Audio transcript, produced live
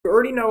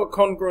already know what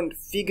congruent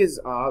figures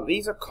are.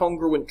 These are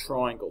congruent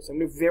triangles, and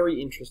we're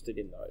very interested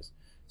in those.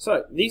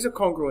 So these are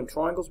congruent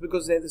triangles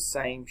because they're the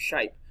same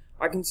shape.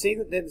 I can see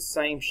that they're the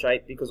same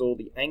shape because all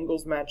the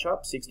angles match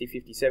up, 60,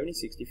 50, 70,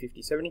 60,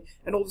 50, 70,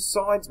 and all the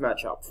sides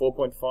match up,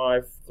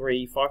 4.5,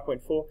 3,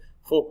 5.4,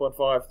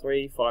 4.5,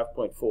 3,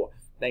 5.4.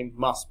 They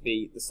must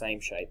be the same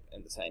shape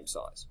and the same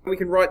size. We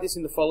can write this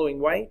in the following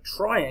way.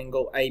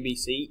 Triangle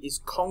ABC is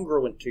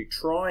congruent to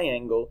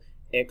triangle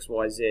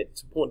XYZ.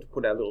 It's important to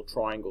put our little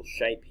triangle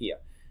shape here.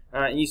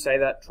 And you say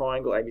that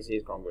triangle ABC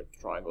is congruent to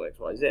triangle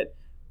XYZ.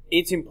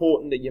 It's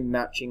important that you're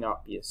matching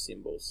up your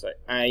symbols. So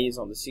A is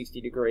on the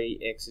 60 degree,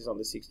 X is on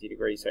the 60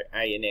 degree, so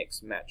A and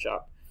X match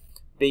up.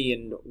 B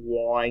and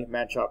Y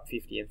match up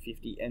 50 and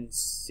 50, and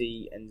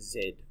C and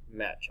Z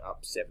match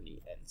up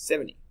 70 and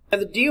 70. Now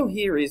the deal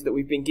here is that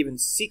we've been given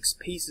 6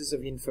 pieces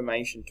of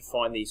information to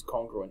find these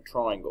congruent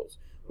triangles.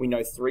 We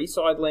know 3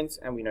 side lengths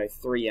and we know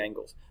 3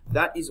 angles.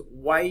 That is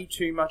way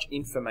too much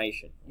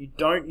information. You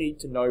don't need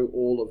to know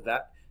all of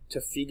that to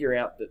figure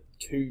out that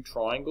 2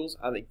 triangles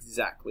are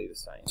exactly the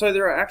same. So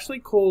there are actually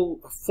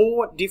called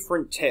 4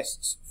 different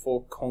tests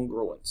for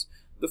congruence.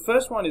 The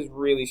first one is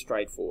really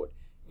straightforward.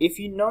 If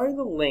you know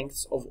the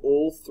lengths of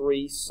all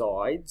 3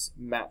 sides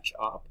match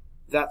up,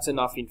 that's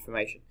enough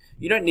information.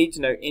 You don't need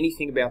to know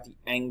anything about the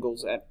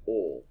angles at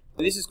all.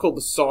 This is called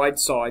the side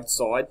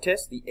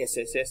test, the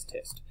SSS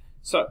test.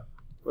 So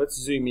let's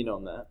zoom in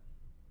on that.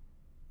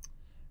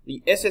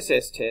 The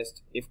SSS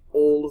test, if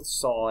all the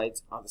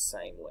sides are the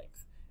same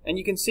length. And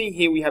you can see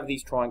here we have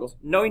these triangles,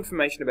 no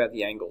information about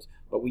the angles,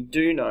 but we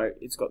do know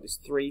it's got this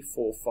 3,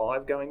 4,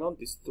 5 going on,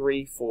 this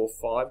 3, 4,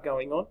 5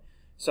 going on.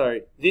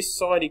 So this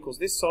side equals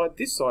this side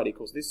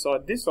equals this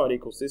side, this side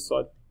equals this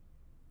side.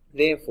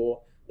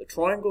 Therefore, the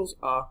triangles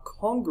are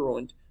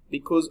congruent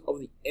because of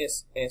the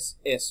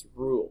SSS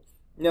rule.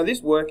 Now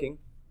this working,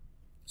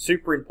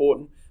 super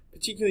important,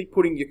 particularly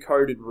putting your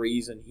coded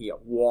reason here,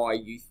 why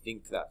you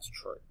think that's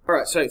true.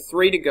 Alright, so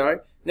 3 to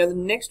go. Now the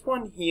next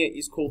one here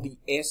is called the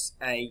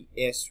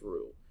SAS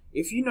rule.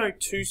 If you know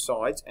 2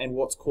 sides and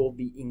what's called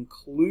the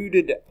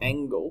included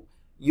angle,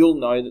 you'll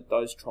know that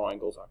those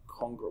triangles are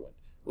congruent.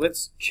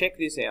 Let's check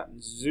this out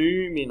and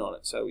zoom in on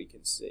it so we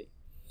can see.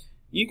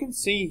 You can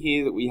see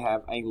here that we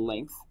have a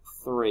length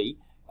 3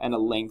 and a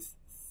length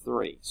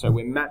 3. So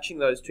we're matching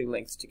those 2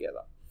 lengths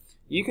together.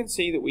 You can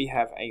see that we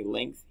have a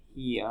length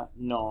here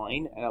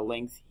 9 and a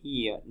length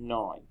here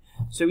 9.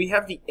 So we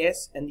have the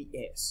S and the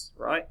S,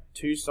 right?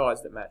 2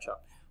 sides that match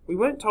up. We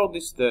weren't told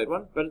this third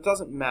one, but it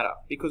doesn't matter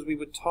because we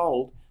were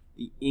told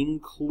the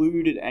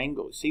included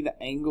angle. See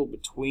the angle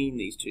between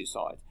these 2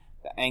 sides,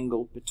 the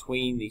angle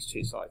between these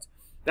 2 sides.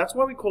 That's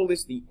why we call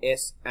this the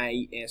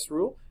SAS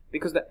rule,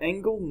 because the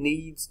angle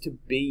needs to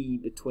be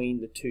between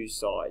the 2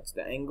 sides.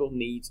 The angle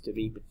needs to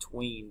be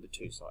between the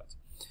 2 sides.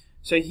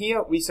 So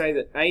here we say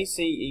that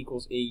AC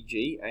equals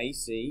EG,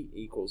 AC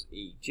equals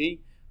EG.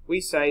 We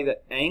say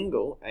that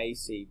angle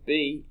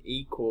ACB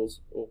equals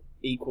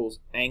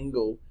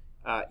angle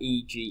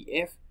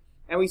EGF.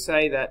 And we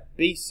say that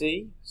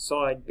BC,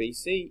 side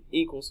BC,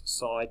 equals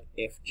side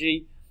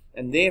FG.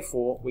 And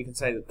therefore, we can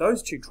say that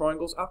those 2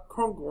 triangles are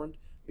congruent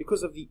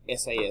because of the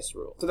SAS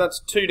rule. So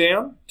that's 2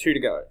 down, 2 to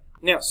go.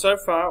 Now, so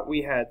far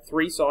we had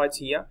 3 sides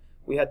here.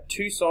 We had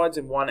 2 sides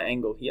and 1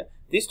 angle here.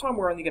 This time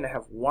we're only going to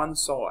have 1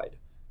 side.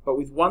 But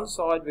with 1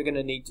 side, we're going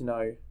to need to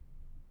know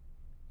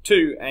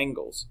 2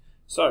 angles.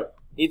 So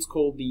it's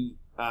called the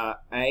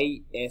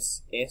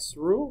ASS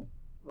rule.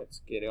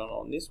 Let's get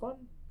on this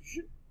one.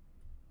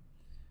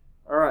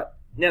 Alright,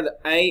 now the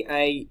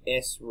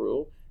AAS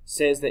rule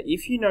says that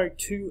if you know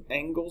 2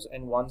 angles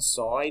and 1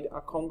 side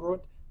are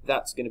congruent,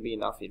 that's going to be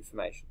enough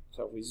information.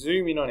 So if we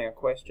zoom in on our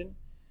question,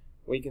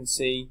 we can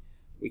see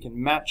we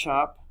can match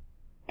up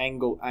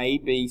angle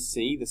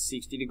ABC, the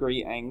 60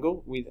 degree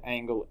angle, with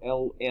angle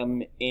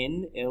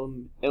LMN,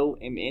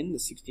 the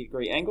 60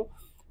 degree angle.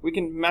 We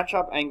can match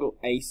up angle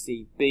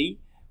ACB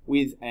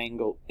with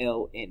angle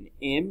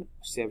LNM,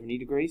 70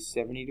 degrees,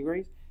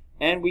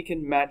 and we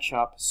can match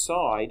up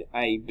side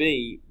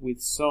AB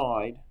with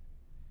side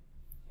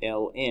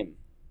LM.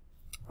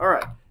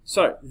 Alright,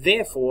 so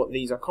therefore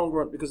these are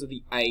congruent because of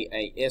the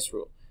AAS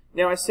rule.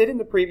 Now I said in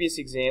the previous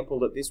example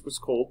that this was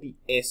called the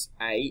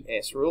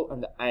SAS rule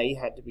and the A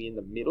had to be in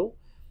the middle.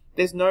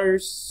 There's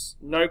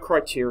no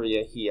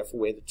criteria here for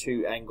where the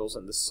 2 angles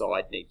and the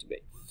side need to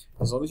be.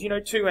 As long as you know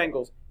 2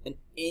 angles and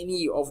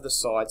any of the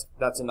sides,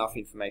 that's enough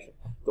information.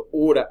 The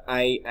order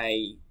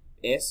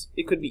AAS,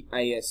 it could be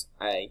ASA,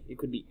 it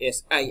could be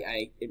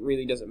SAA, it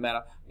really doesn't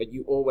matter, but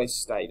you always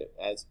state it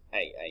as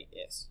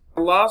AAS.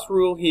 The last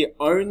rule here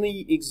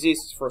only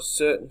exists for a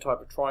certain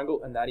type of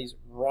triangle, and that is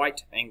right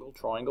angle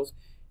triangles.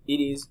 It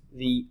is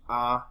the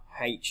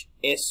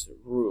RHS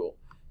rule.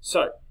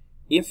 So,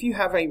 if you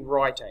have a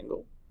right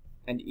angle,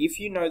 and if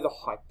you know the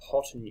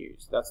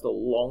hypotenuse, that's the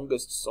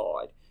longest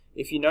side,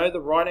 if you know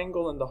the right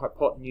angle and the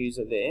hypotenuse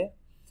are there,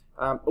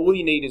 all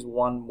you need is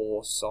 1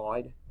 more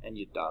side and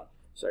you're done.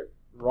 So,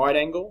 right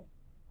angle,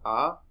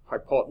 R,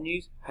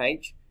 hypotenuse,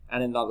 H,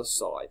 and another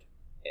side,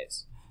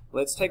 S.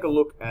 Let's take a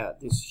look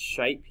at this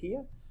shape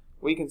here.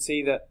 we can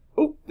see that,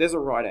 oh, there's a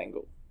right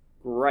angle.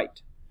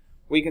 Great.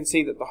 We can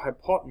see that the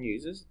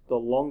hypotenuses, the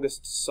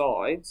longest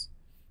sides,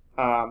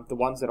 the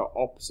ones that are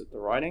opposite the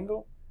right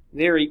angle,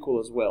 they're equal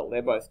as well.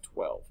 They're both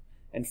 12.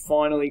 And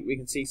finally, we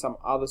can see some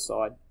other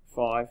side,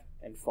 5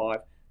 and 5.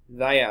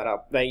 They add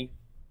up. They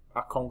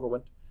are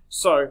congruent.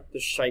 So the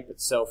shape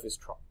itself is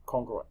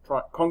congruent.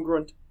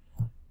 Congruent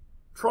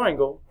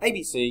triangle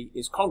ABC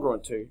is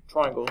congruent to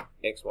triangle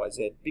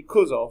XYZ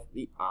because of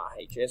the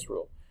RHS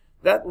rule.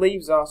 That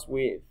leaves us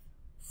with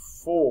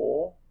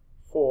four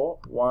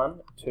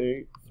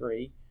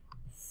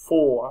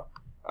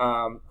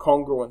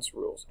congruence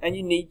rules. And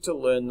you need to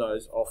learn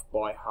those off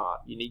by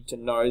heart. You need to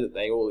know that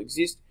they all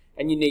exist,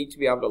 and you need to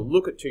be able to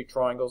look at two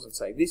triangles and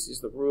say, this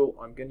is the rule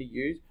I'm going to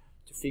use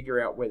to figure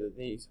out whether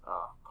these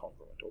are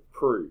congruent, or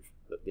prove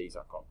that these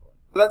are congruent.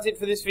 So that's it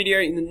for this video.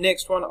 In the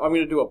next one, I'm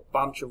going to do a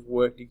bunch of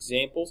worked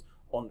examples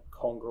on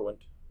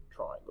congruent